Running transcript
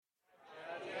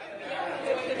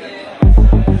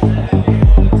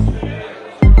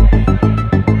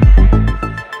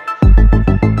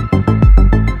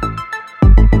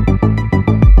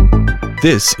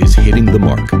This is Hitting the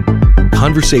Mark.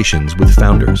 Conversations with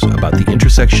founders about the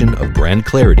intersection of brand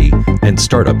clarity and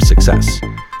startup success.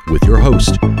 With your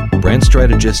host, brand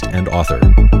strategist and author,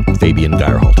 Fabian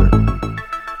Geierhalter.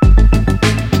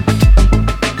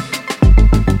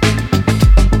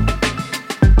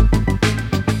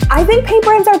 I think paint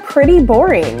brands are pretty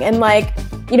boring and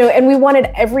and we wanted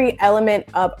every element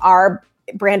of our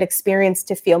brand experience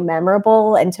to feel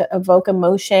memorable and to evoke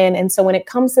emotion. And so when it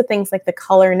comes to things like the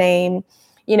color names,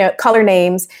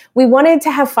 we wanted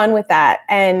to have fun with that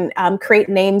and create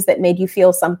names that made you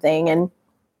feel something. And,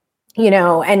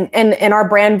 and our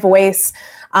brand voice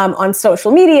on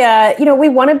social media, we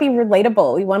want to be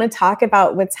relatable. We want to talk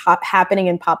about what's happening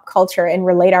in pop culture and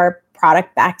relate our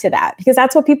product back to that, because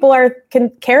that's what people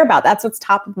can care about. That's what's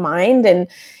top of mind. And,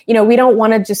 we don't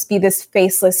want to just be this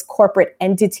faceless corporate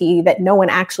entity that no one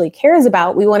actually cares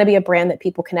about. We want to be a brand that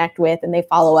people connect with and they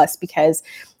follow us because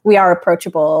we are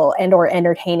approachable and or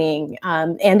entertaining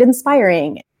and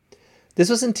inspiring. This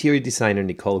was interior designer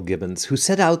Nicole Gibbons, who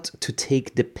set out to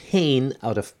take the pain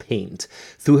out of paint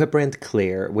through her brand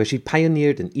Claire, where she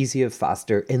pioneered an easier,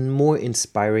 faster, and more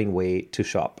inspiring way to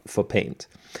shop for paint.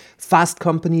 Fast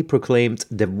Company proclaimed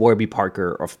the Warby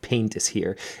Parker of paint is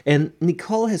here, and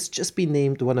Nicole has just been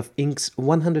named one of Inc.'s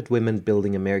 100 Women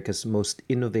Building America's Most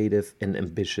Innovative and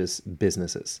Ambitious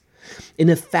Businesses. In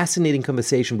a fascinating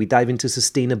conversation, we dive into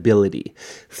sustainability,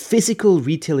 physical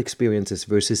retail experiences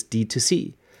versus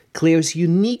D2C, Claire's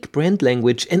unique brand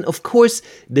language, and of course,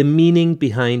 the meaning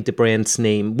behind the brand's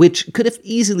name, which could have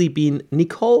easily been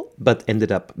Nicole, but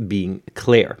ended up being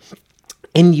Claire.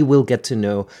 And you will get to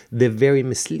know the very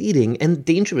misleading and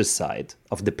dangerous side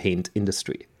of the paint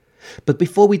industry. But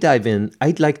before we dive in,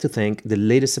 I'd like to thank the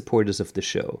latest supporters of the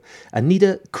show,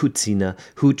 Anita Kutsina,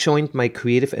 who joined my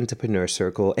Creative Entrepreneur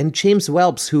Circle, and James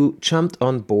Welps, who jumped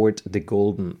on board the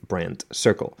Golden Brand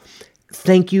Circle.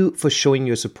 Thank you for showing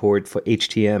your support for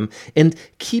HTM and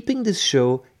keeping this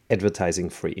show advertising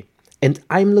free. And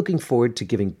I'm looking forward to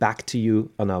giving back to you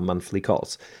on our monthly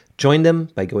calls. Join them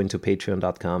by going to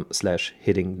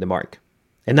patreon.com/hittingthemark.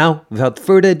 And now, without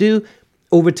further ado,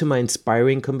 over to my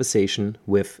inspiring conversation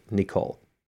with Nicole.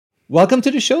 Welcome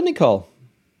to the show, Nicole.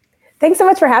 Thanks so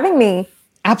much for having me.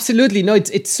 Absolutely. No,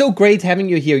 it's so great having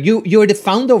you here. You're the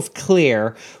founder of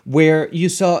Claire, where you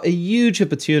saw a huge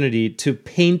opportunity to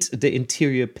paint the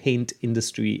interior paint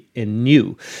industry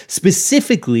anew,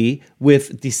 specifically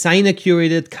with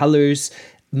designer-curated colors,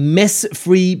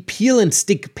 mess-free peel and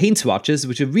stick paint swatches,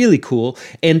 which are really cool,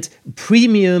 and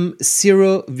premium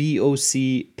zero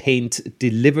VOC paint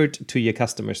delivered to your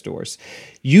customer stores.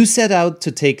 You set out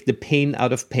to take the pain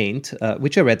out of paint,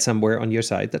 which I read somewhere on your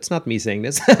site. That's not me saying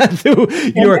this. Through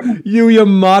your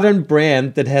modern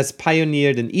brand that has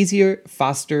pioneered an easier,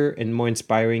 faster, and more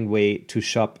inspiring way to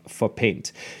shop for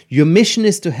paint. Your mission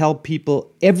is to help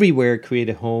people everywhere create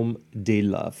a home they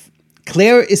love.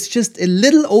 Claire is just a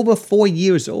little over 4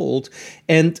 years old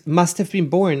and must have been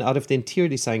born out of the interior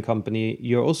design company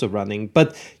you're also running.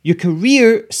 But your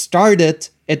career started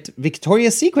at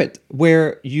Victoria's Secret,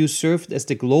 where you served as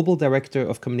the global director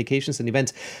of communications and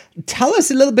events. Tell us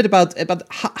a little bit about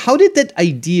how did that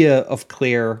idea of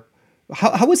Claire,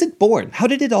 how was it born? How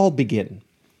did it all begin?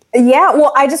 Yeah,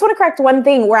 well, I just want to correct one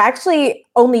thing. We're actually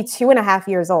only 2.5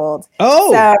 years old.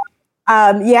 Oh.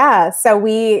 So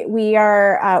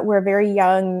we're a very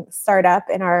young startup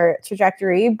in our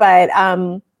trajectory, but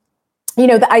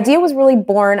the idea was really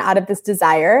born out of this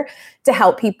desire to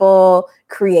help people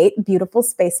create beautiful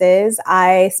spaces.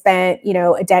 I spent,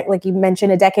 like you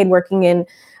mentioned, a decade working in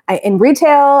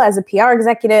retail as a PR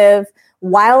executive.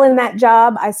 While in that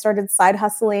job, I started side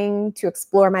hustling to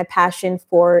explore my passion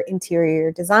for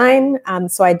interior design.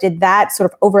 So I did that sort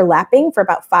of overlapping for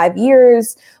about 5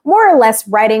 years, more or less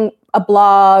writing a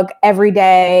blog every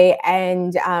day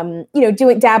and,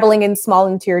 dabbling in small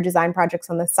interior design projects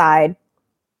on the side.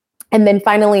 And then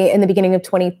finally, in the beginning of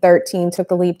 2013, took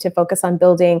the leap to focus on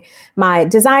building my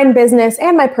design business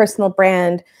and my personal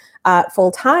brand full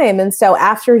time. And so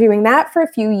after doing that for a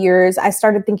few years, I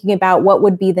started thinking about what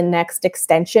would be the next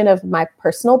extension of my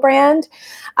personal brand.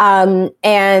 I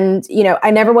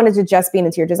never wanted to just be an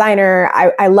interior designer.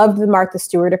 I loved the Martha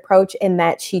Stewart approach in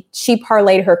that she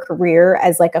parlayed her career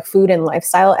as like a food and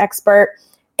lifestyle expert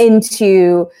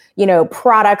into,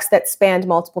 products that spanned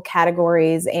multiple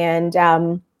categories and,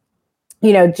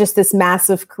 just this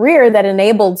massive career that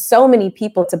enabled so many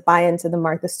people to buy into the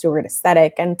Martha Stewart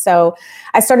aesthetic. And so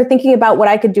I started thinking about what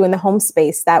I could do in the home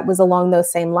space that was along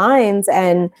those same lines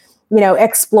and,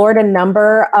 explored a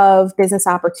number of business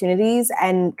opportunities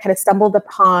and kind of stumbled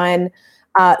upon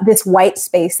this white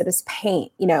space that is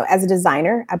paint. As a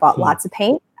designer, I bought lots of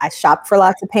paint. I shopped for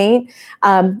lots of paint.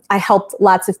 I helped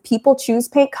lots of people choose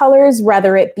paint colors,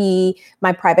 whether it be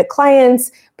my private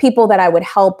clients, people that I would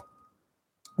help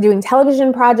doing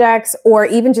television projects, or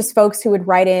even just folks who would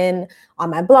write in on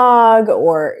my blog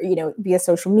or, via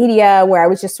social media, where I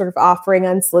was just sort of offering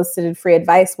unsolicited free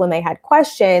advice when they had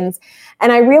questions.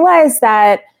 And I realized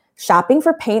that shopping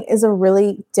for paint is a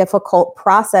really difficult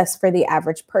process for the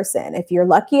average person. If you're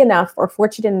lucky enough or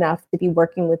fortunate enough to be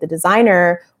working with a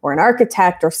designer or an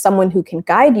architect or someone who can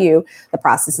guide you, the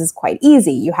process is quite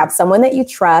easy. You have someone that you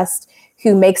trust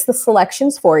who makes the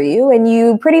selections for you, and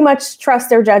you pretty much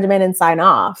trust their judgment and sign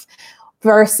off,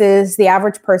 versus the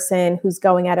average person who's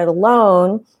going at it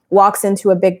alone, walks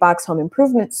into a big box home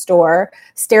improvement store,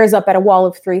 stares up at a wall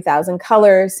of 3,000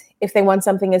 colors. If they want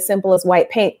something as simple as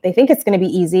white paint, they think it's going to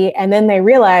be easy. And then they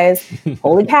realize,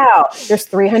 holy cow, there's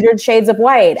 300 shades of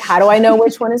white. How do I know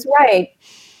which one is right?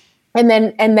 And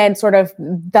then sort of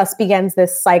thus begins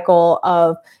this cycle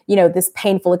of, this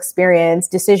painful experience,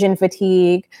 decision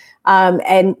fatigue.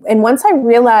 And once I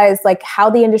realized like how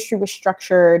the industry was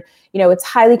structured, it's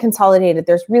highly consolidated.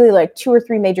 There's really like 2 or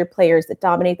 3 major players that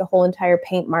dominate the whole entire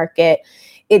paint market.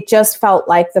 It just felt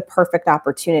like the perfect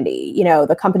opportunity.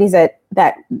 The companies that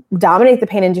dominate the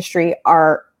paint industry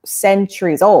are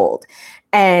centuries old.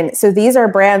 And so these are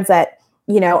brands that,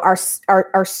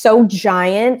 are so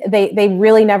giant. They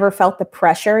really never felt the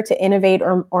pressure to innovate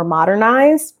or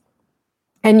modernize.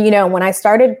 And, when I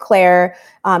started Claire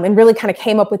and really kind of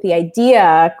came up with the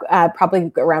idea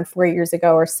probably around 4 years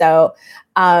ago or so,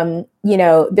 there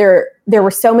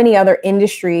were so many other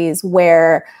industries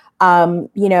where,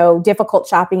 difficult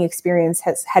shopping experience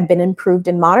had been improved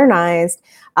and modernized.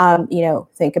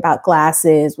 Think about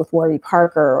glasses with Warby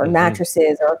Parker or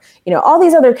mattresses or, all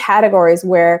these other categories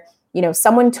where,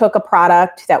 someone took a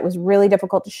product that was really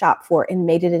difficult to shop for and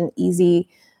made it an easy,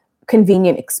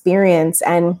 convenient experience.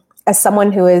 And as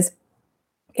someone who is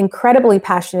incredibly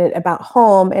passionate about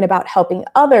home and about helping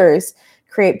others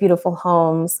create beautiful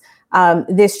homes,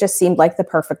 this just seemed like the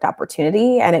perfect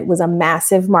opportunity. And it was a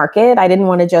massive market. I didn't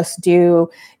want to just do,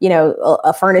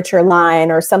 a furniture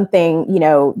line or something,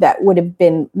 that would have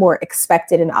been more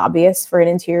expected and obvious for an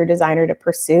interior designer to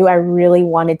pursue. I really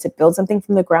wanted to build something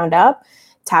from the ground up,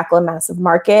 tackle a massive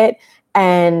market,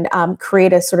 and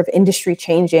create a sort of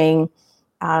industry-changing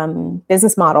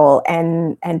business model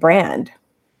and brand.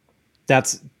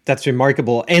 That's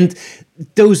remarkable. And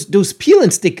those peel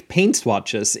and stick paint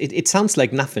swatches, it sounds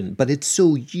like nothing, but it's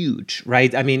so huge,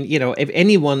 right? I mean, if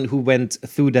anyone who went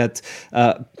through that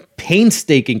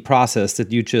painstaking process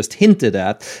that you just hinted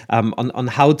at on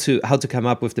how to come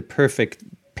up with the perfect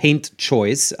paint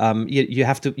choice, you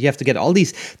have to get all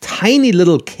these tiny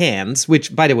little cans,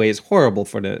 which by the way is horrible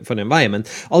for the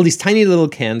environment. All these tiny little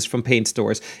cans from paint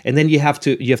stores, and then you have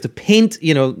to paint,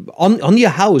 on your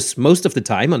house most of the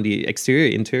time, on the exterior,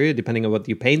 interior, depending on what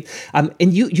you paint. And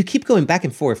you keep going back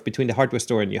and forth between the hardware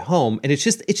store and your home, and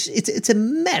it's a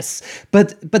mess.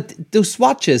 But those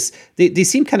swatches, they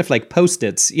seem kind of like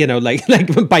Post-its,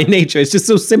 like by nature. It's just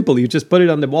so simple. You just put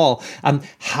it on the wall.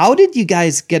 How did you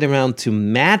guys get around to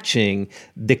matching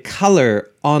the color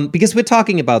on, because we're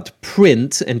talking about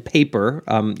print and paper,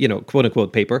 quote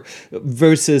unquote paper,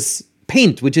 versus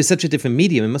paint, which is such a different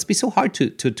medium. It must be so hard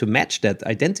to match that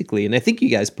identically. And I think you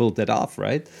guys pulled that off,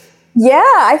 right? Yeah,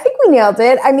 I think we nailed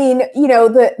it. I mean,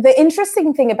 the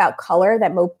interesting thing about color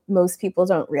that most people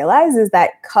don't realize is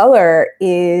that color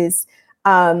is,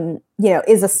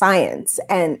 is a science,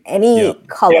 and any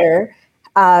color,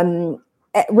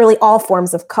 really all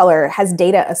forms of color has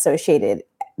data associated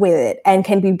with it and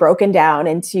can be broken down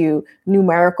into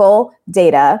numerical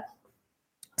data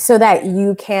so that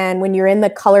you can, when you're in the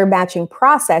color matching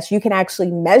process, you can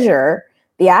actually measure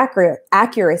the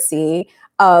accuracy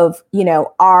of,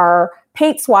 our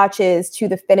paint swatches to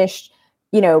the finished,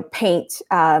 paint,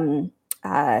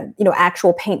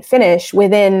 actual paint finish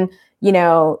within,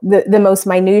 the most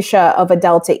minutia of a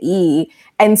delta E.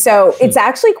 And so it's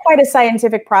actually quite a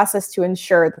scientific process to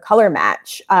ensure the color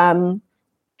match.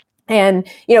 And,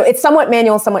 it's somewhat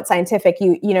manual, somewhat scientific.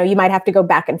 You might have to go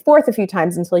back and forth a few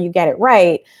times until you get it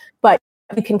right, but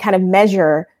you can kind of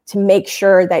measure to make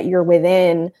sure that you're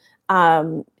within,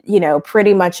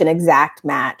 pretty much an exact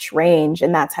match range.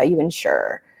 And that's how you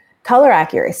ensure color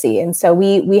accuracy. And so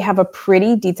we have a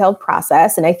pretty detailed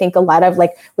process. And I think a lot of,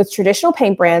 like with traditional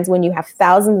paint brands, when you have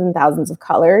thousands and thousands of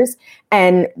colors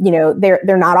and,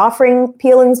 they're not offering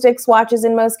peel and stick swatches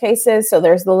in most cases. So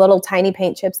there's the little tiny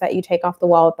paint chips that you take off the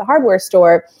wall at the hardware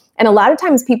store. And a lot of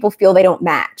times people feel they don't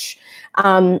match.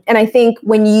 And I think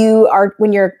when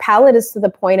your palette is to the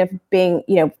point of being,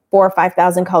 4,000 or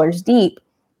 5,000 colors deep,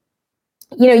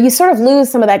 you sort of lose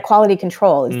some of that quality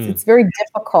control. It's very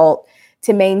difficult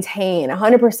to maintain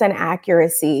 100%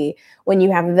 accuracy when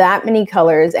you have that many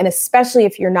colors, and especially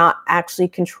if you're not actually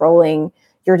controlling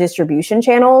your distribution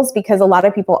channels, because a lot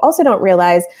of people also don't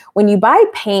realize when you buy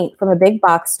paint from a big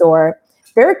box store,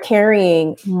 they're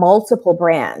carrying multiple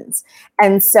brands.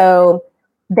 And so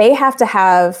they have to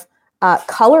have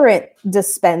colorant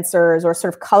dispensers or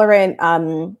sort of colorant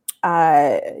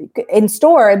in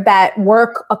store that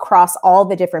work across all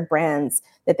the different brands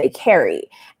that they carry.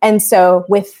 And so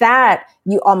with that,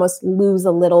 you almost lose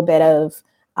a little bit of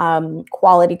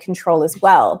quality control as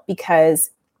well,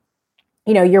 because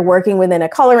you're working within a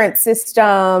colorant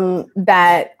system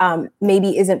that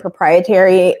maybe isn't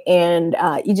proprietary, and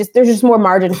there's just more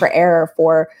margin for error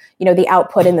for the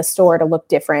output in the store to look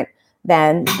different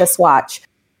than the swatch.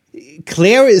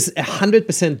 Clair is 100%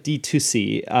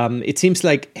 D2C. It seems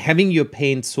like having your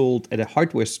paint sold at a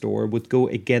hardware store would go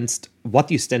against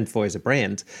what you stand for as a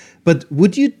brand. But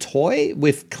would you toy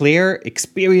with Clair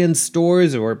experience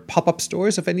stores or pop-up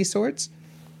stores of any sorts?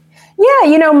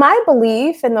 Yeah, my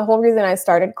belief and the whole reason I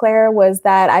started Clair was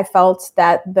that I felt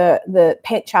that the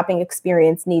paint shopping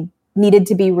experience needed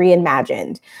to be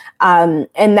reimagined. And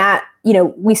that,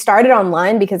 we started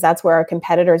online because that's where our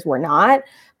competitors were not.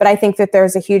 But I think that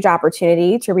there's a huge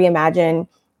opportunity to reimagine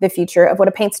the future of what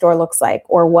a paint store looks like,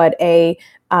 or what a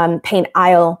paint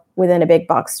aisle within a big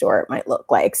box store might look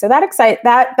like. So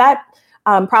that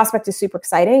prospect is super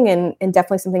exciting and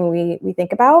definitely something we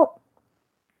think about.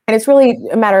 And it's really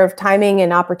a matter of timing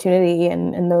and opportunity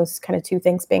and those kind of two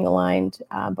things being aligned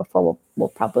before we'll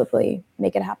probably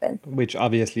make it happen. Which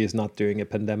obviously is not during a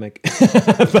pandemic.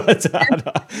 But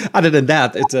other than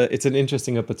that, it's an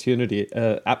interesting opportunity.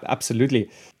 Absolutely.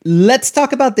 Let's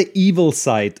talk about the evil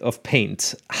side of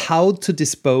paint. How to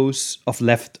dispose of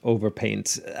leftover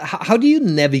paint. How do you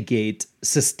navigate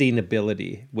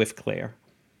sustainability with Clair?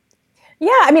 Yeah,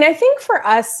 I think for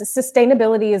us,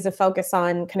 sustainability is a focus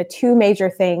on kind of two major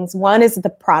things. One is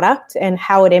the product and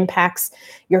how it impacts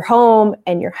your home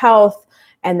and your health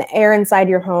and the air inside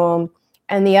your home.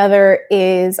 And the other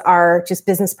is our just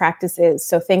business practices.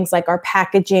 So things like our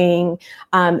packaging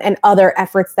and other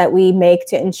efforts that we make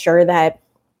to ensure that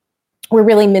we're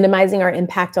really minimizing our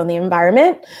impact on the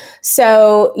environment.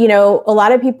 So, a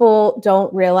lot of people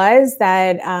don't realize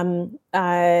that,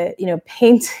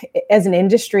 paint as an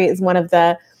industry is one of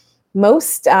the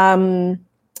most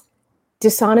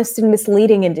dishonest and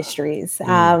misleading industries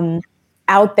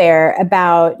out there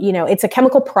about, it's a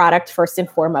chemical product first and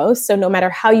foremost. So no matter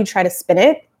how you try to spin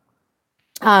it,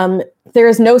 there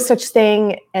is no such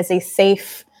thing as a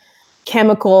safe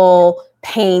chemical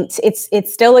paint.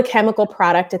 It's still a chemical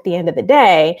product at the end of the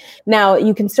day. Now,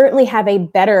 you can certainly have a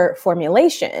better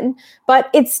formulation, but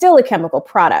it's still a chemical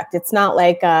product. It's not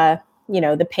like,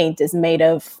 the paint is made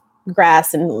of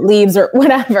grass and leaves or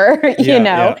whatever,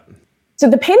 Yeah. So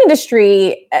the paint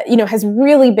industry, has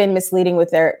really been misleading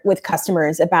with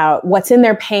customers about what's in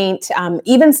their paint,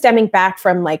 even stemming back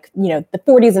from the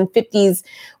 40s and 50s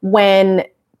when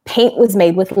paint was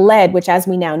made with lead, which, as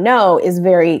we now know, is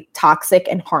very toxic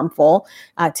and harmful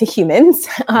to humans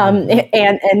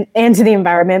and to the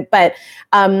environment. But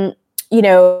one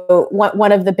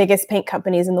of the biggest paint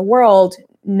companies in the world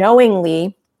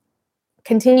knowingly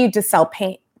continued to sell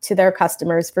paint to their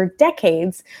customers for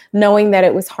decades, knowing that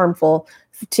it was harmful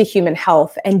to human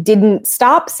health, and didn't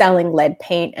stop selling lead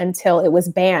paint until it was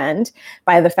banned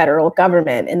by the federal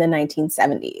government in the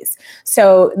 1970s.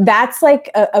 So that's like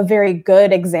a very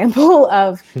good example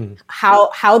of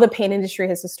how the paint industry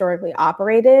has historically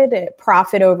operated,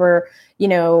 profit over,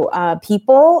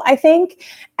 people, I think.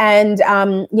 And,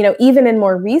 even in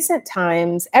more recent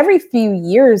times, every few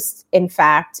years, in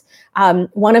fact,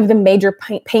 one of the major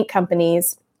paint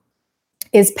companies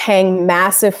is paying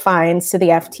massive fines to the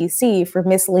FTC for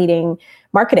misleading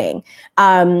marketing.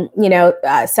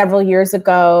 Several years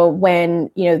ago,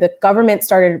 when the government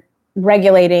started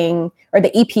regulating, or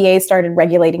the EPA started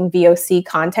regulating VOC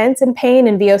contents in paint,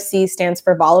 and VOC stands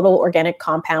for volatile organic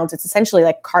compounds. It's essentially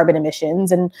like carbon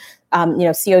emissions and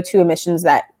CO2 emissions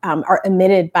that are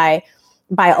emitted by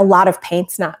a lot of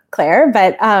paints, not Clair,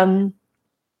 but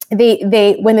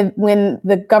when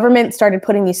the government started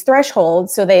putting these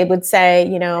thresholds, so they would say,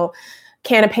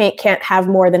 can of paint can't have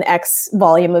more than X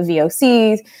volume of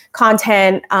VOC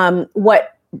content.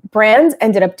 What brands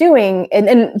ended up doing,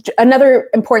 and another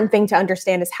important thing to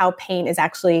understand is how paint is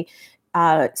actually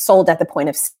sold at the point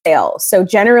of sale. So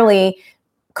generally,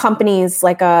 companies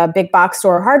like a big box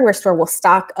store or hardware store will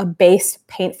stock a base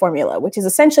paint formula, which is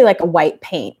essentially like a white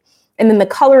paint. And then the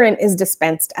colorant is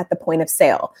dispensed at the point of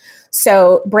sale.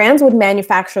 So brands would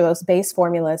manufacture those base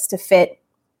formulas to fit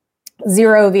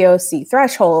 0 VOC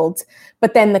thresholds,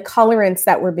 but then the colorants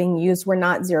that were being used were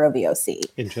not 0 VOC.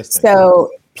 Interesting.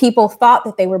 So people thought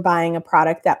that they were buying a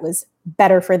product that was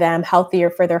better for them, healthier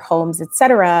for their homes, et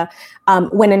cetera.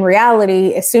 When in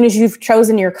reality, as soon as you've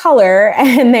chosen your color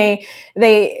and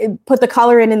they put the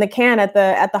colorant in the can at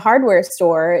the hardware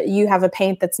store, you have a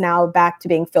paint that's now back to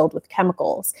being filled with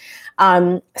chemicals.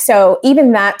 So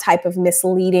even that type of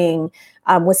misleading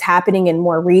was happening in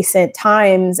more recent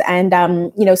times. And,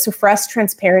 so for us,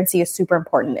 transparency is super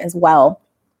important as well.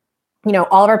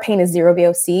 All of our paint is 0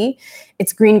 VOC.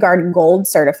 It's GreenGuard Gold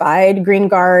certified.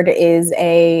 GreenGuard is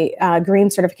a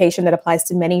green certification that applies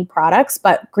to many products,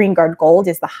 but GreenGuard Gold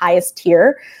is the highest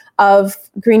tier of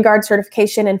GreenGuard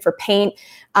certification. And for paint,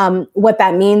 what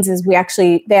that means is they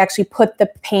actually put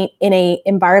the paint in a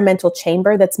environmental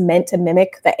chamber that's meant to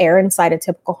mimic the air inside a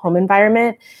typical home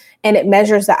environment. And it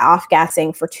measures the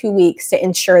off-gassing for 2 weeks to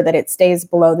ensure that it stays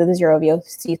below the 0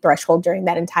 VOC threshold during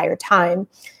that entire time,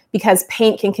 because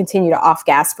paint can continue to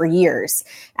off-gas for years,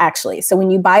 actually. So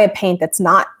when you buy a paint that's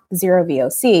not 0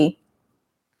 VOC,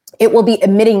 it will be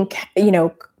emitting,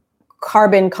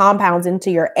 carbon compounds into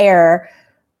your air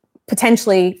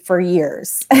potentially for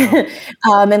years. And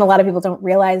a lot of people don't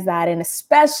realize that. And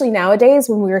especially nowadays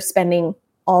when we're spending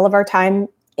all of our time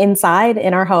inside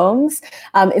in our homes,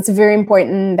 it's very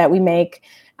important that we make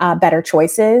better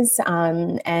choices.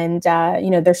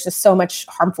 There's just so much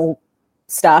harmful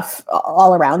stuff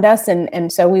all around us.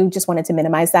 And so we just wanted to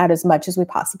minimize that as much as we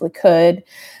possibly could.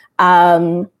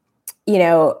 Our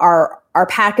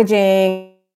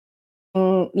packaging,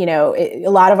 a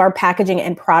lot of our packaging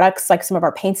and products, like some of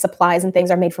our paint supplies and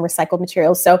things, are made from recycled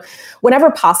materials. So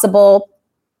whenever possible,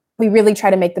 we really try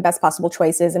to make the best possible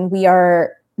choices. And we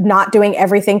are not doing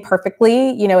everything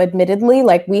perfectly, admittedly.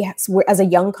 Like we're, as a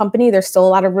young company, there's still a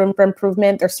lot of room for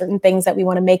improvement. There's certain things that we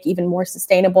want to make even more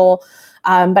sustainable.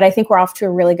 But I think we're off to a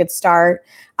really good start.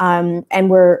 And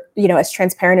we're, as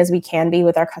transparent as we can be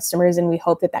with our customers. And we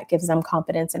hope that gives them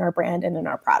confidence in our brand and in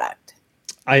our product.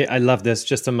 I love this.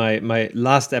 Just on my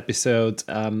last episode,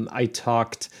 I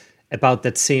talked about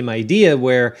that same idea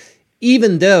where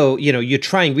even though, you're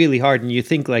trying really hard and you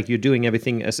think like you're doing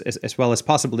everything as well as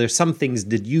possible, there's some things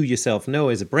that you yourself know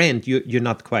as a brand, you're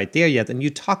not quite there yet. And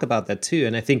you talk about that too.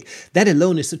 And I think that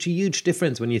alone is such a huge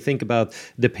difference when you think about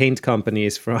the paint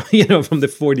companies from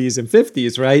the 40s and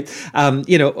 50s, right?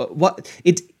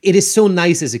 It is so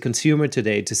nice as a consumer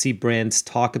today to see brands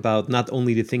talk about not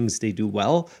only the things they do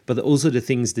well, but also the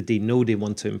things that they know they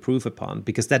want to improve upon,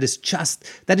 because that is just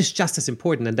as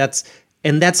important.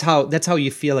 And that's how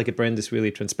you feel like a brand is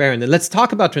really transparent. And let's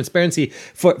talk about transparency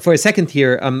for a second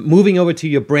here. Moving over to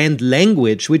your brand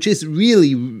language, which is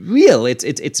really real.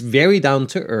 It's very down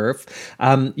to earth.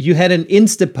 You had an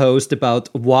Insta post about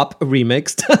WAP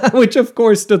Remixed, which of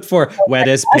course stood for Wet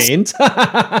as Paint.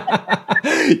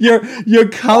 Your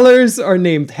colors are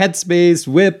named Headspace,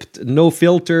 Whipped, No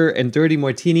Filter, and Dirty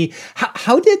Martini.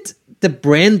 How did the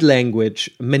brand language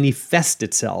manifest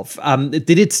itself?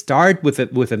 Did it start with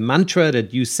a mantra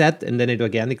that you set and then it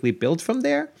organically built from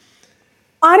there?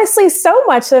 Honestly, so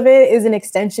much of it is an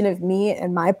extension of me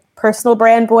and my personal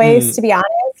brand voice, to be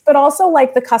honest, but also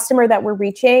like the customer that we're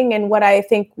reaching and what I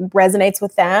think resonates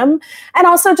with them. And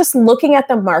also just looking at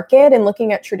the market and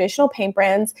looking at traditional paint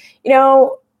brands,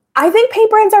 I think paint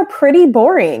brands are pretty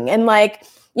boring. And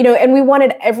and we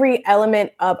wanted every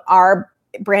element of our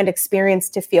brand experience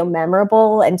to feel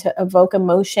memorable and to evoke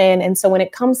emotion. And so when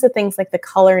it comes to things like the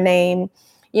color names,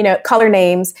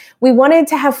 we wanted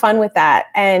to have fun with that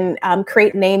and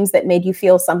create names that made you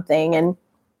feel something. And,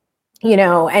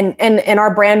 and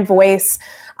our brand voice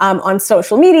on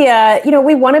social media,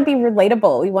 we want to be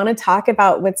relatable. We want to talk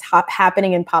about what's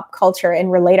happening in pop culture and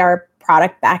relate our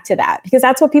product back to that, because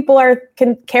that's what people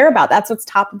can care about. That's what's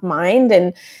top of mind.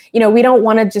 And, we don't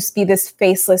want to just be this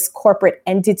faceless corporate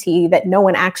entity that no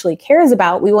one actually cares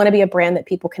about. We want to be a brand that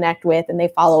people connect with and they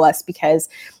follow us because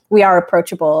we are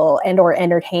approachable and or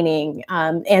entertaining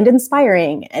and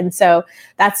inspiring. And so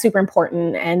that's super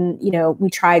important. And, we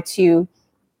try to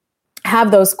have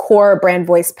those core brand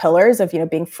voice pillars of,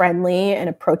 being friendly and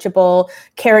approachable,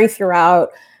 carry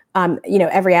throughout,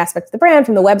 every aspect of the brand,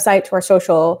 from the website to our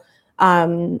social,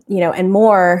 and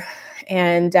more.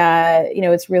 And,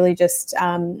 it's really just,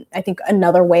 I think,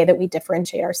 another way that we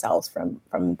differentiate ourselves from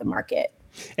the market.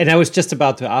 And I was just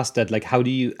about to ask that, like, how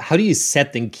do you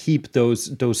set and keep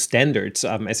those standards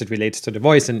as it relates to the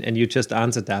voice? And you just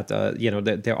answered that,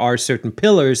 that there are certain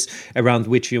pillars around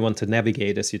which you want to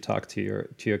navigate as you talk to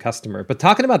your customer. But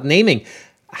talking about naming,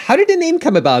 How did the name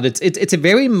come about? It's a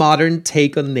very modern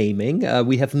take on naming.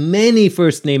 We have many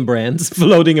first name brands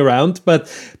floating around, but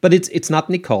it's not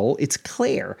Nicole, it's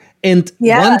Claire. And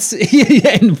once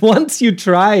you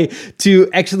try to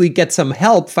actually get some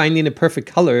help finding a perfect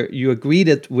color, you are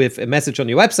greeted with a message on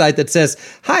your website that says,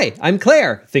 "Hi, I'm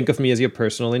Claire. Think of me as your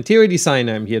personal interior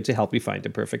designer. I'm here to help you find the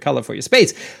perfect color for your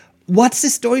space." What's the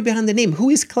story behind the name? Who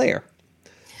is Claire?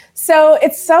 So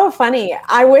it's so funny.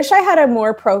 I wish I had a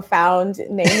more profound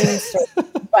naming story,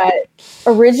 but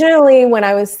originally when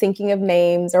I was thinking of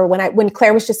names, or when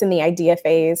Claire was just in the idea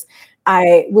phase,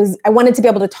 I wanted to be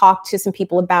able to talk to some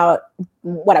people about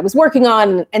what I was working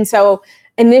on. And so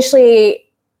initially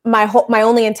my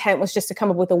only intent was just to come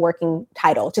up with a working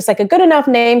title, just like a good enough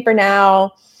name for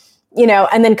now,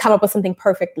 and then come up with something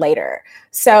perfect later.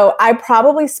 So I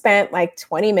probably spent like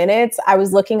 20 minutes. I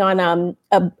was looking on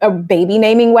a baby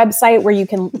naming website where you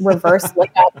can reverse look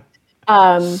up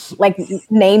like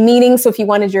name meanings. So if you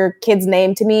wanted your kid's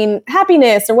name to mean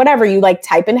happiness or whatever, you like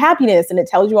type in happiness and it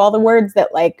tells you all the words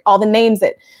that like all the names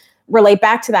that relate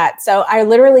back to that. So I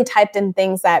literally typed in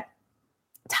things that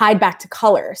tied back to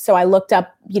color. So I looked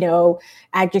up,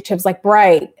 adjectives like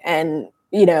bright and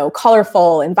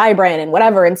colorful and vibrant and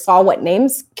whatever, and saw what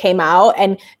names came out.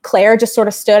 And Claire just sort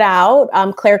of stood out.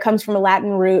 Claire comes from a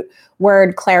Latin root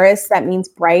word, claris, that means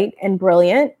bright and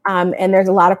brilliant. And there's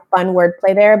a lot of fun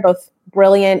wordplay there, both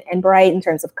brilliant and bright in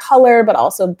terms of color, but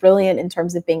also brilliant in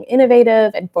terms of being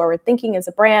innovative and forward thinking as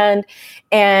a brand.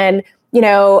 And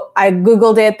I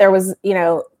Googled it. There was,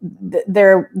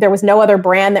 there was no other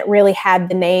brand that really had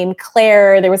the name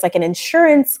Claire. There was like an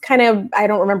insurance kind of, I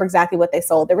don't remember exactly what they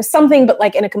sold. There was something, but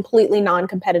like in a completely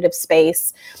non-competitive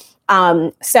space.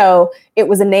 So it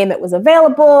was a name that was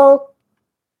available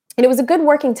and it was a good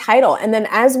working title. And then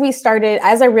as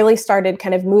I really started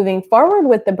kind of moving forward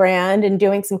with the brand and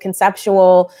doing some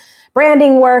conceptual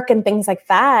branding work and things like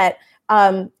that,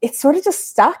 it sort of just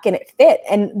stuck and it fit.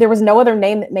 And there was no other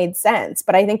name that made sense.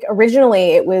 But I think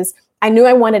originally I knew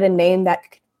I wanted a name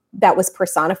that was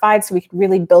personified so we could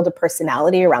really build a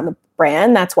personality around the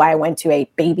brand. That's why I went to a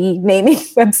baby naming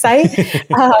website.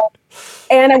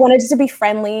 And I wanted it to be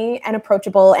friendly and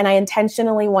approachable. And I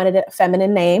intentionally wanted a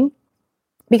feminine name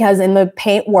because in the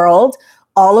paint world,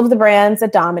 all of the brands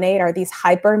that dominate are these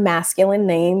hyper masculine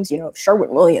names,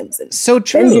 Sherwin-Williams. And so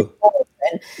true.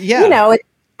 And,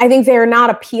 I think they're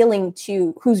not appealing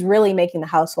to who's really making the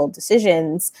household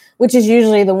decisions, which is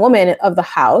usually the woman of the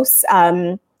house.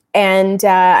 I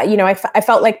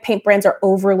felt like paint brands are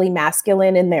overly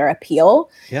masculine in their appeal.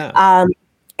 Yeah.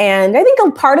 And I think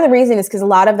a part of the reason is because a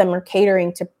lot of them are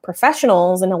catering to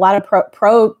professionals and a lot of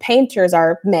pro painters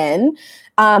are men.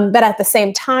 But at the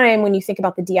same time, when you think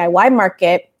about the DIY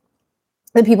market,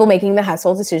 the people making the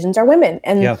household decisions are women.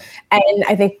 And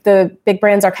I think the big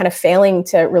brands are kind of failing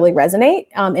to really resonate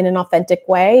in an authentic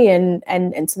way.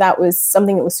 And so that was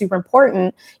something that was super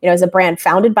important, as a brand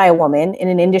founded by a woman in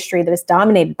an industry that is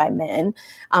dominated by men,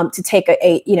 to take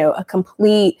a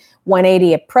complete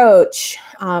 180 approach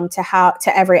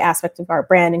to every aspect of our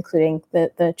brand, including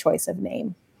the choice of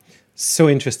name. So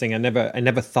interesting. I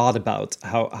never thought about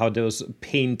how those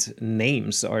paint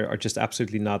names are just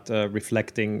absolutely not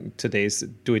reflecting today's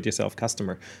do-it-yourself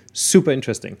customer. Super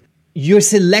interesting. Your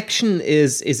selection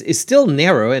is still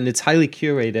narrow and it's highly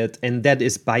curated, and that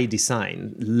is by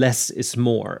design. Less is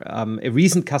more. A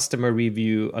recent customer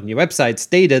review on your website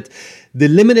stated, "The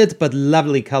limited but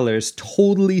lovely colors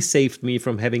totally saved me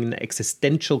from having an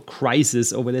existential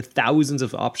crisis over the thousands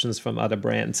of options from other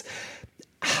brands."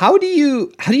 How do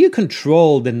you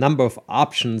control the number of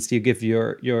options you give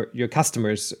your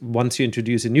customers once you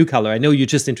introduce a new color? I know you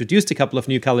just introduced a couple of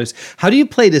new colors. How do you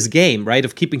play this game, right,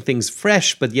 of keeping things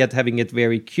fresh but yet having it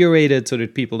very curated so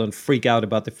that people don't freak out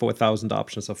about the 4,000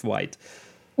 options of white?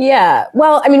 Yeah,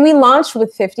 well, I mean, we launched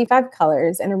with 55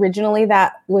 colors, and originally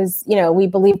that was, we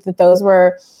believed that those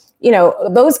were,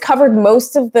 those covered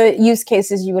most of the use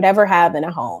cases you would ever have in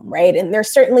a home, right? And there's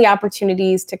certainly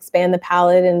opportunities to expand the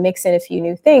palette and mix in a few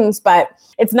new things, but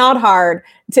it's not hard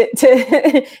to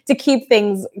to keep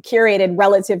things curated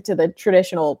relative to the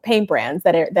traditional paint brands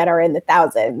that are in the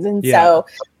thousands. And so,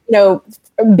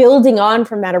 building on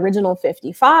from that original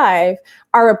 55,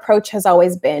 our approach has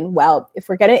always been, well, if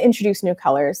we're going to introduce new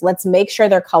colors, let's make sure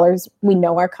they're colors we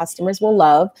know our customers will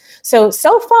love. So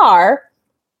far,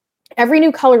 every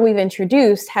new color we've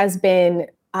introduced has been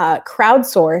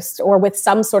crowdsourced or with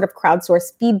some sort of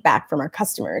crowdsourced feedback from our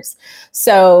customers.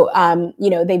 So,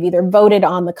 they've either voted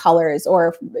on the colors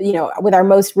or, with our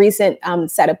most recent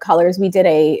set of colors, we did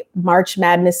a March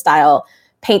Madness style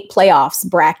paint playoffs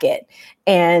bracket.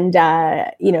 And,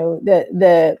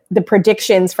 the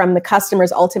predictions from the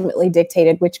customers ultimately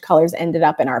dictated which colors ended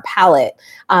up in our palette.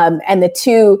 And the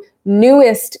two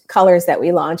newest colors that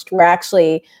we launched were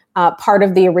actually part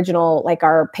of the original, like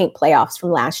our paint playoffs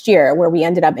from last year, where we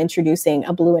ended up introducing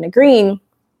a blue and a green,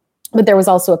 but there was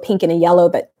also a pink and a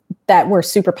yellow that were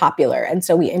super popular. And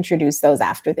so we introduced those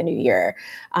after the new year,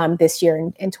 this year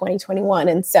in 2021.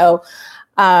 And so,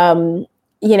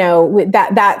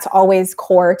 that's always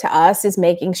core to us, is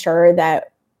making sure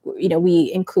that,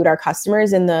 we include our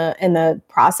customers in the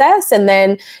process. And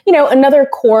then, another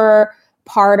core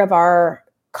part of our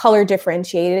color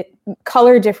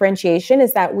differentiation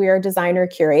is that we are designer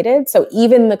curated. So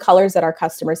even the colors that our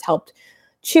customers helped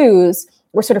choose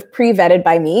were sort of pre-vetted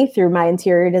by me through my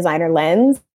interior designer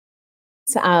lens.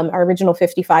 Our original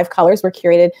 55 colors were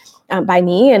curated by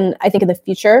me. And I think in the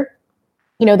future,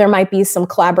 there might be some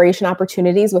collaboration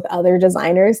opportunities with other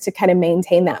designers to kind of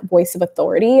maintain that voice of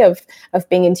authority of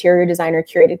being interior designer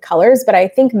curated colors. But I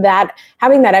think that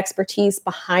having that expertise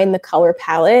behind the color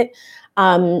palette,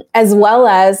 as well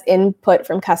as input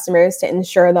from customers to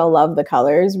ensure they'll love the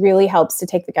colors, really helps to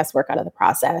take the guesswork out of the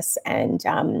process. And,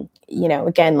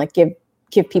 again, like give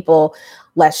people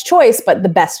less choice, but the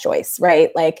best choice,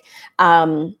 right?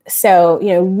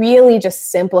 Really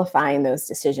just simplifying those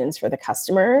decisions for the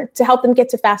customer to help them get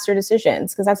to faster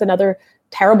decisions. Because that's another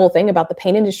terrible thing about the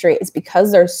paint industry, is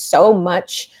because there's so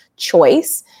much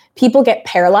choice, people get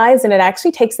paralyzed, and it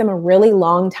actually takes them a really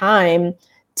long time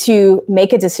to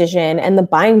make a decision, and the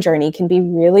buying journey can be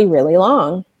really, really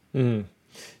long. Mm.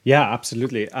 Yeah,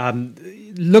 absolutely.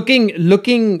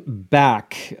 Looking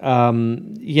back,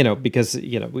 because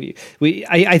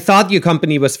I thought your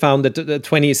company was founded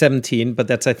 2017, but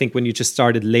that's, I think, when you just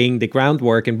started laying the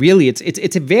groundwork, and really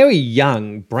it's a very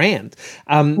young brand.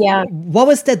 What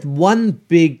was that one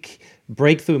big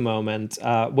breakthrough moment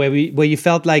where you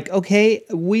felt like, okay,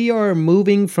 we are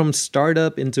moving from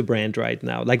startup into brand right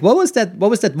now? Like, what was that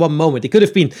one moment? It could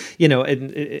have been,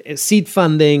 a seed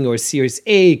funding or Series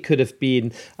A. It could have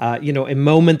been, a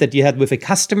moment that you had with a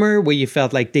customer where you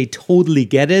felt like they totally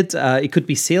get it. It could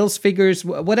be sales figures,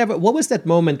 whatever. What was that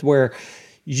moment where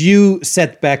you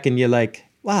sat back and you're like,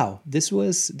 wow, this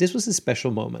was a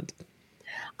special moment?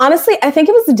 Honestly, I think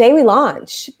it was the day we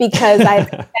launched, because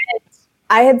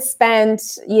I had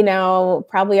spent,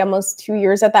 probably almost 2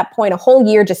 years at that point, a whole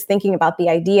year just thinking about the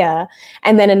idea,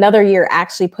 and then another year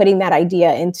actually putting that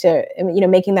idea into,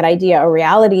 making that idea a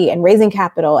reality and raising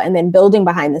capital, and then building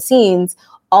behind the scenes,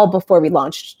 all before we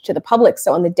launched to the public.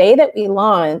 So on the day that we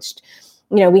launched,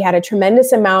 we had a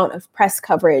tremendous amount of press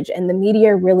coverage, and the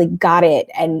media really got it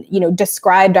and,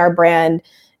 described our brand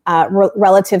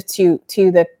relative to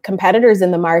the competitors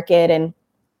in the market, and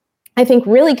I think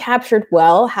really captured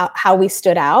well how we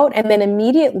stood out. And then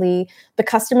immediately the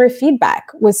customer feedback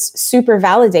was super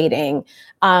validating.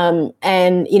 And,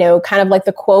 kind of like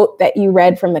the quote that you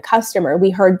read from the customer, we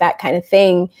heard that kind of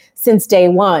thing since day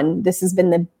one. This has been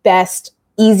the best,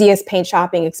 easiest paint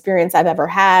shopping experience I've ever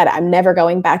had. I'm never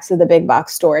going back to the big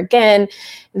box store again.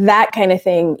 That kind of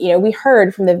thing, we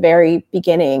heard from the very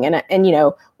beginning. And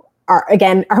are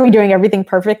we doing everything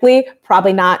perfectly?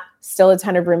 Probably not. Still a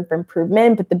ton of room for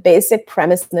improvement, but the basic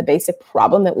premise and the basic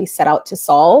problem that we set out to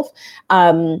solve,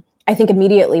 I think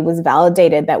immediately was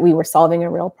validated that we were solving a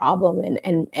real problem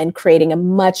and creating a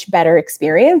much better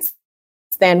experience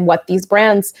than what these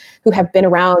brands who have been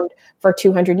around for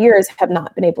 200 years have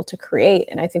not been able to create.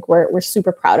 And I think we're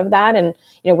super proud of that. And,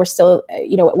 we're still,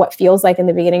 what feels like in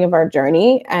the beginning of our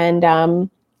journey. And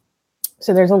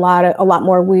so there's a lot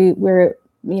more we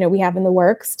have in the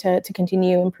works to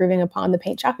continue improving upon the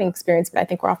paint shopping experience, but I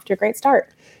think we're off to a great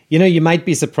start. You might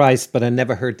be surprised, but I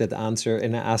never heard that answer.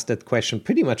 And I asked that question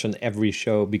pretty much on every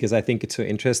show because I think it's so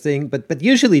interesting. But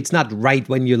usually it's not right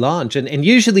when you launch. And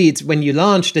usually it's when you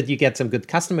launch that you get some good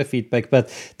customer feedback, but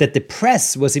that the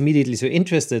press was immediately so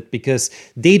interested because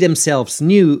they themselves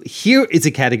knew here is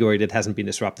a category that hasn't been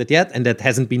disrupted yet and that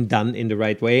hasn't been done in the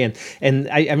right way. And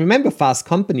I remember Fast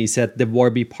Company said the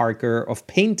Warby Parker of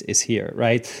paint is here,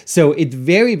 right? So it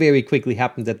very, very quickly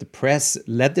happened that the press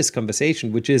led this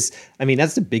conversation, which is,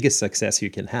 that's the biggest success you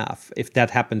can have if that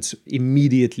happens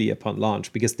immediately upon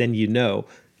launch, because then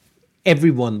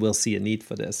everyone will see a need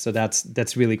for this. So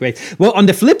that's really great. Well, on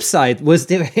the flip side, was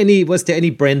there any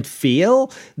brand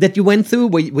fail that you went through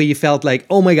where you felt like,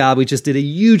 oh my God, we just did a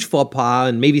huge faux pas,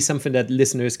 and maybe something that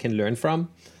listeners can learn from?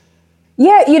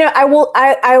 Yeah,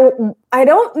 I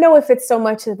don't know if it's so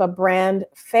much of a brand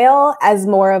fail as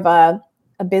more of a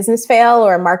business fail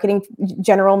or a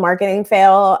general marketing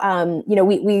fail.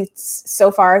 We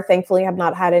so far, thankfully, have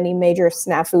not had any major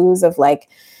snafus of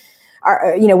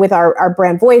with our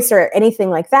brand voice or anything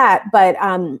like that. But,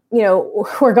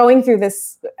 we're going through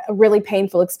this really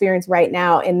painful experience right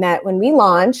now in that when we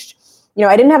launched,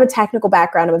 I didn't have a technical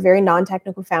background. I'm a very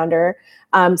non-technical founder.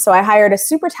 So I hired a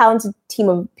super talented team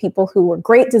of people who were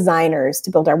great designers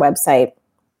to build our website.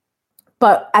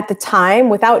 But at the time,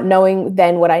 without knowing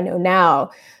then what I know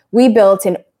now, we built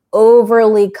an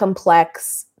overly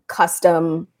complex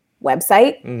custom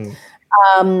website.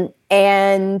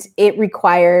 And it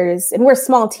requires, and we're a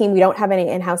small team, we don't have any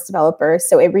in-house developers,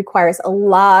 so it requires a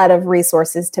lot of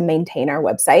resources to maintain our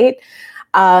website.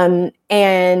 And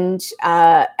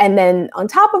then on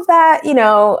top of that,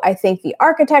 I think the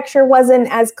architecture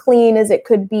wasn't as clean as it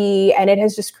could be, and it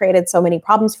has just created so many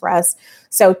problems for us.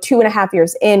 So 2.5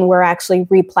 years in, we're actually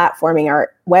re-platforming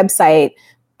our website,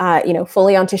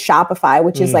 fully onto Shopify,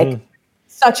 which is like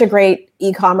such a great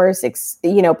e-commerce,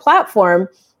 platform.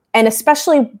 And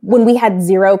especially when we had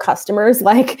zero customers,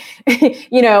 like,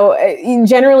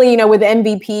 generally, with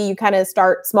MVP, you kind of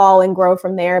start small and grow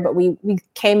from there. But we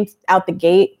came out the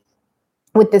gate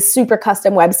with this super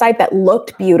custom website that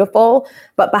looked beautiful,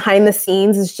 but behind the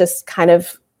scenes is just kind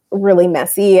of really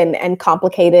messy and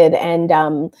complicated,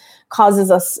 and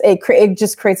causes us, it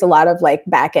just creates a lot of like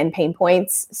back end pain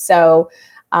points. So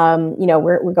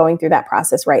we're going through that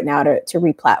process right now to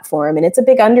re-platform, and it's a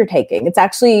big undertaking. It's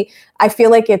actually, I feel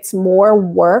like it's more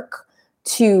work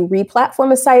to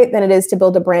re-platform a site than it is to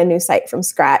build a brand new site from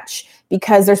scratch,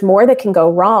 because there's more that can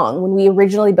go wrong. When we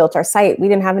originally built our site, we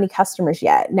didn't have any customers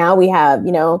yet. Now we have,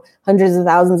 hundreds of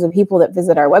thousands of people that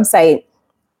visit our website.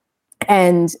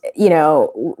 And,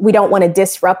 we don't want to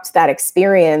disrupt that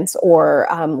experience or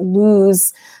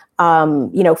lose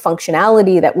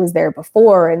functionality that was there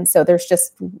before. And so there's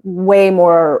just way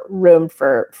more room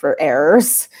for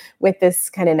errors with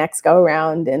this kind of next go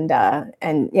around. And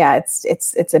yeah, it's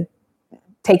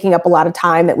taking up a lot of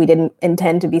time that we didn't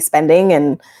intend to be spending.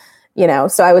 And,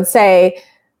 so I would say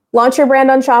launch your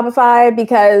brand on Shopify,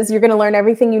 because you're going to learn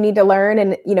everything you need to learn.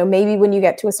 And, maybe when you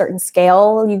get to a certain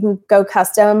scale, you can go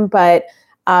custom, but,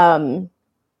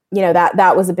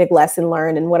 that was a big lesson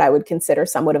learned, and what I would consider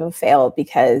somewhat of a fail,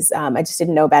 because I just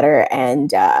didn't know better.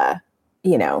 And,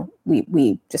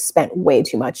 we just spent way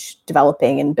too much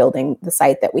developing and building the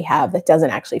site that we have that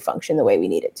doesn't actually function the way we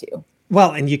need it to.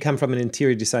 Well, and you come from an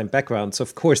interior design background, so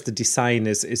of course the design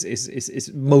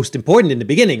is most important in the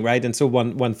beginning, right? And so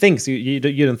one thinks you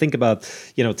don't think about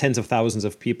tens of thousands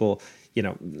of people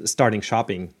starting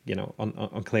shopping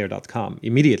on Claire.com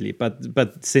immediately,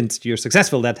 but since you're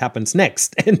successful, that happens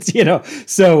next. And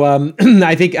so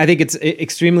I think it's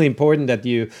extremely important that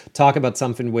you talk about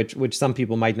something which some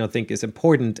people might not think is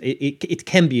important. It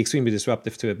can be extremely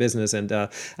disruptive to a business, and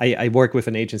I work with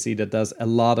an agency that does a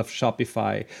lot of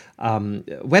Shopify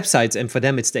websites, and for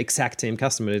them it's the exact same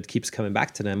customer that keeps coming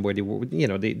back to them, where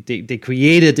they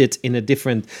created it in a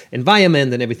different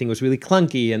environment and everything was really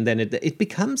clunky, and then it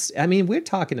becomes, we're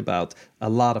talking about a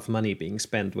lot of money being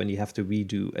spent when you have to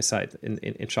redo a site in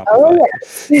Shopify. Oh,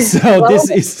 yes. So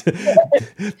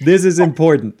this is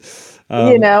important. As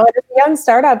a young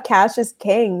startup, cash is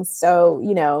king. So,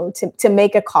 to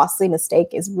make a costly mistake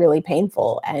is really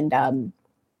painful. And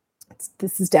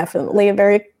this is definitely a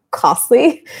very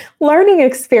costly learning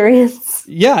experience.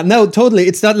 Yeah, no, totally.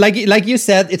 It's not like you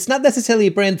said, it's not necessarily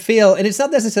a brand fail, and it's not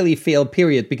necessarily a fail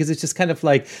period, because it's just kind of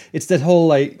like, it's that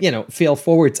whole fail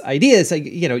forwards idea. It's like,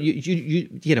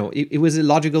 it was a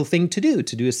logical thing to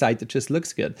do a site that just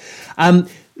looks good.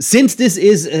 Since this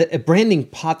is a branding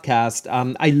podcast,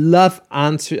 I love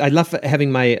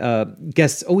having my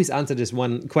guests always answer this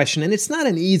one question, and it's not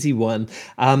an easy one.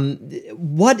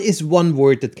 What is one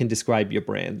word that can describe your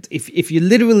brand? If you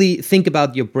literally think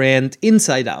about your brand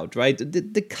inside out, right?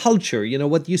 The culture,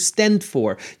 what you stand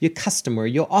for, your customer,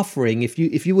 your offering. If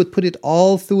you would put it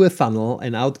all through a funnel,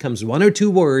 and out comes one or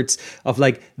two words of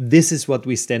like, this is what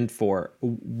we stand for,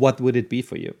 what would it be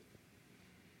for you?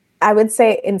 I would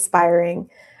say inspiring.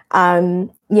 And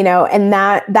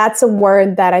that's a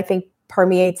word that I think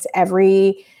permeates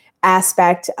every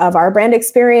aspect of our brand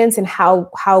experience and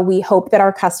how we hope that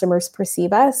our customers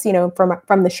perceive us,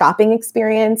 from the shopping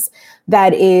experience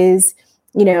that is,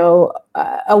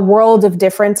 a world of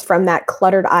difference from that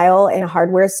cluttered aisle in a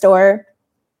hardware store,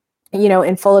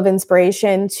 and full of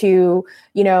inspiration, to,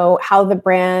 how the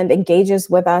brand engages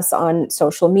with us on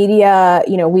social media.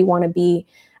 We want to be,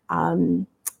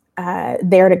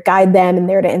 there to guide them and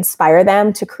there to inspire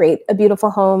them to create a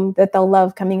beautiful home that they'll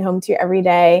love coming home to every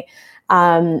day.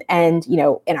 And,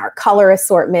 in our color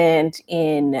assortment,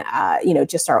 in,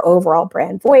 just our overall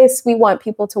brand voice, we want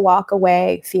people to walk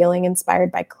away feeling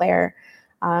inspired by Claire.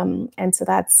 And so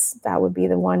that would be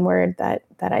the one word that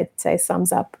I'd say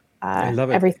sums up I love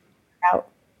it. everything out.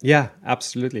 Yeah,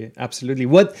 absolutely. Absolutely.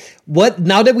 What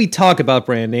now that we talk about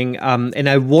branding, and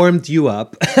I warmed you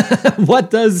up,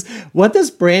 what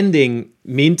does branding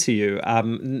mean to you?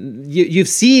 You've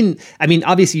seen, I mean,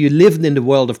 obviously you lived in the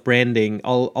world of branding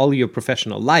all your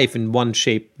professional life in one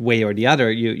shape, way or the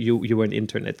other. You were in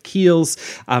internet Kiehl's,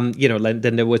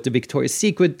 then there was the Victoria's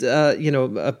Secret,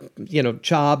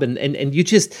 job, and you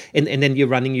just, and then you're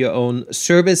running your own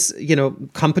service,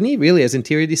 company, really, as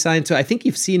interior design. So I think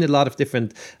you've seen a lot of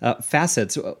different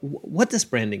facets. What does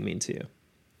branding mean to you?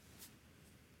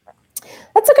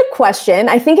 That's a good question.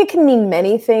 I think it can mean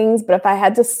many things, but if I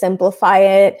had to simplify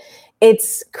it,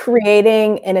 it's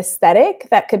creating an aesthetic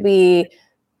that could be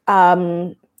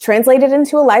translated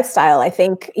into a lifestyle. I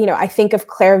think of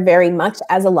Claire very much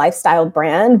as a lifestyle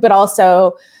brand, but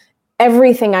also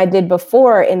everything I did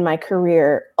before in my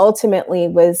career ultimately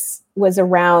was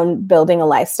around building a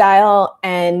lifestyle.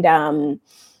 And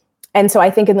so I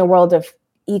think in the world of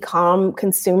e-com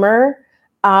consumer,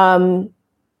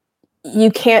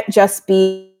 you can't just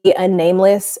be a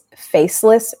nameless,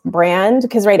 faceless brand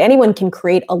because, right, anyone can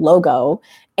create a logo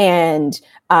and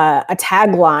a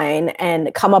tagline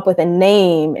and come up with a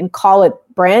name and call it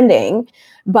branding.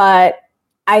 But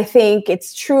I think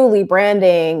it's truly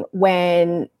branding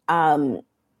when,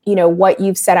 what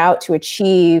you've set out to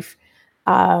achieve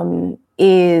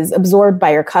is absorbed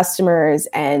by your customers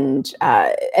and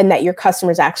that your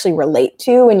customers actually relate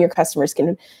to and your customers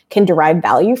can derive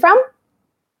value from.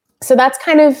 So that's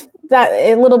kind of that,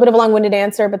 a little bit of a long-winded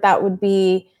answer, but that would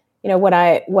be, what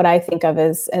I think of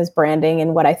as branding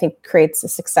and what I think creates a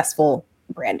successful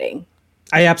branding.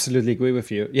 I absolutely agree with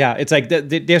you. Yeah, it's like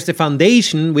there's the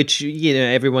foundation, which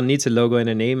everyone needs a logo and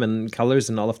a name and colors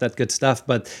and all of that good stuff.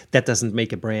 But that doesn't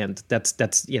make a brand.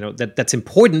 That's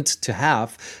important to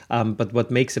have. But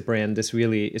what makes a brand is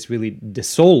really the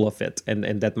soul of it,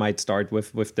 and that might start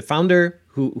with the founder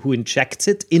who injects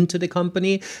it into the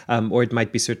company, or it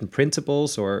might be certain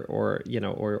principles or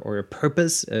a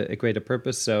purpose, a greater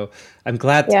purpose. So I'm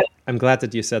glad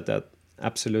that you said that.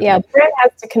 Absolutely. Yeah, brand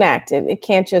has to connect. It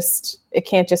can't just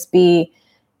be,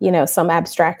 some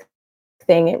abstract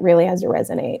thing. It really has to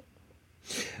resonate.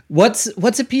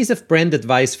 What's a piece of brand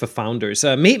advice for founders?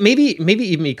 Maybe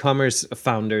even e-commerce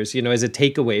founders, as a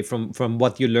takeaway from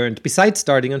what you learned, besides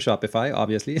starting on Shopify,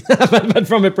 obviously, but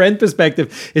from a brand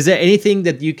perspective, is there anything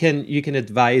that you can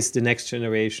advise the next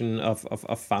generation of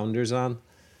founders on?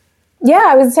 Yeah,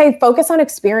 I would say focus on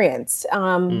experience.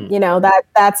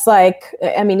 That's like,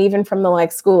 I mean, even from the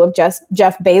school of Jeff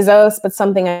Bezos, but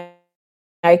something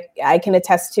I can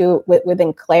attest to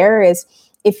within Claire is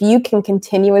if you can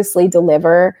continuously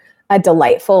deliver a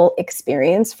delightful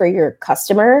experience for your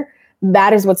customer,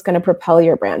 that is what's going to propel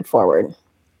your brand forward.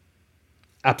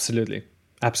 Absolutely.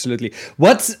 Absolutely.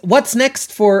 What's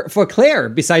next for Claire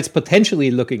besides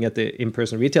potentially looking at the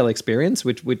in-person retail experience,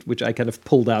 which I kind of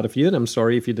pulled out of you, and I'm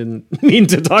sorry if you didn't mean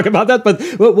to talk about that. But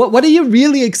what are you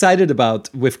really excited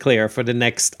about with Claire for the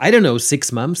next,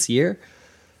 6 months, year?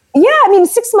 Yeah, I mean,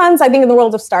 6 months, I think in the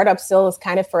world of startups still is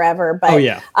kind of forever. But,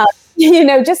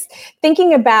 just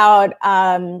thinking about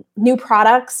new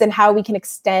products and how we can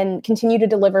continue to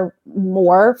deliver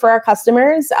more for our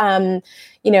customers.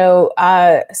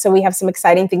 So we have some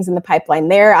exciting things in the pipeline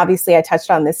there. Obviously, I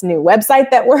touched on this new website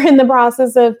that we're in the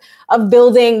process of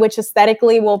building, which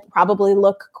aesthetically will probably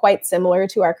look quite similar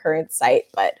to our current site,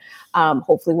 but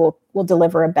hopefully we'll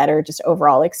deliver a better just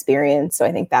overall experience. So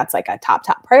I think that's like a top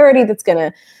priority that's going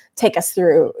to take us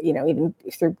through, even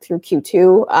through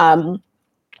Q2.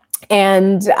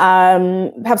 And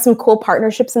have some cool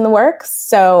partnerships in the works.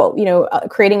 So,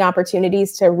 creating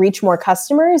opportunities to reach more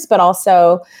customers, but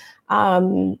also,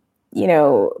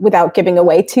 without giving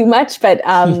away too much, but,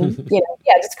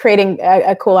 just creating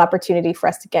a cool opportunity for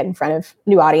us to get in front of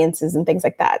new audiences and things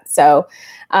like that. So,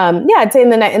 I'd say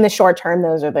in the short term,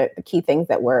 those are the key things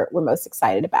that we're most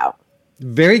excited about.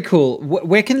 Very cool.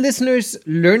 Where can listeners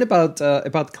learn about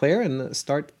Claire and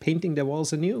start painting their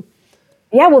walls anew?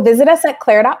 Yeah, well, visit us at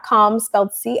claire.com,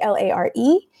 spelled CLARE.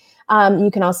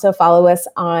 You can also follow us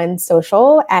on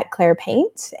social at Claire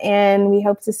Paint, and we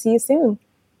hope to see you soon.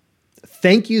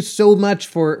 Thank you so much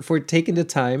for taking the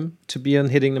time to be on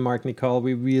Hitting the Mark, Nicole.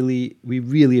 We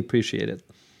really appreciate it.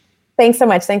 Thanks so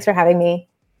much. Thanks for having me.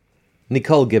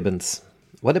 Nicole Gibbons,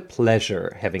 what a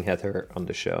pleasure having had her on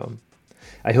the show.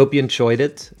 I hope you enjoyed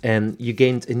it and you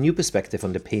gained a new perspective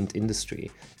on the paint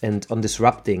industry and on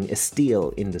disrupting a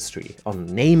steel industry, on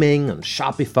naming, on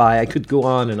Shopify. I could go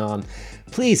on and on.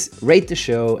 Please rate the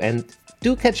show and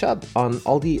do catch up on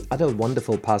all the other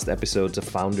wonderful past episodes of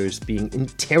founders being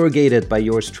interrogated by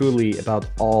yours truly about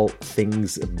all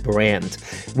things brand,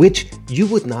 which you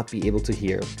would not be able to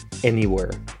hear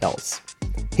anywhere else.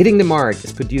 Hitting the Mark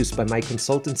is produced by my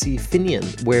consultancy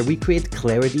Finian, where we create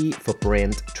clarity for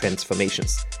brand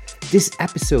transformations. This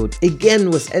episode again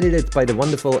was edited by the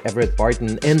wonderful Everett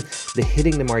Barton, and the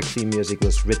Hitting the Mark theme music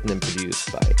was written and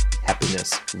produced by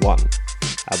Happiness One.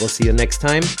 I will see you next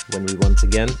time when we once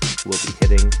again will be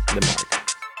hitting the mark.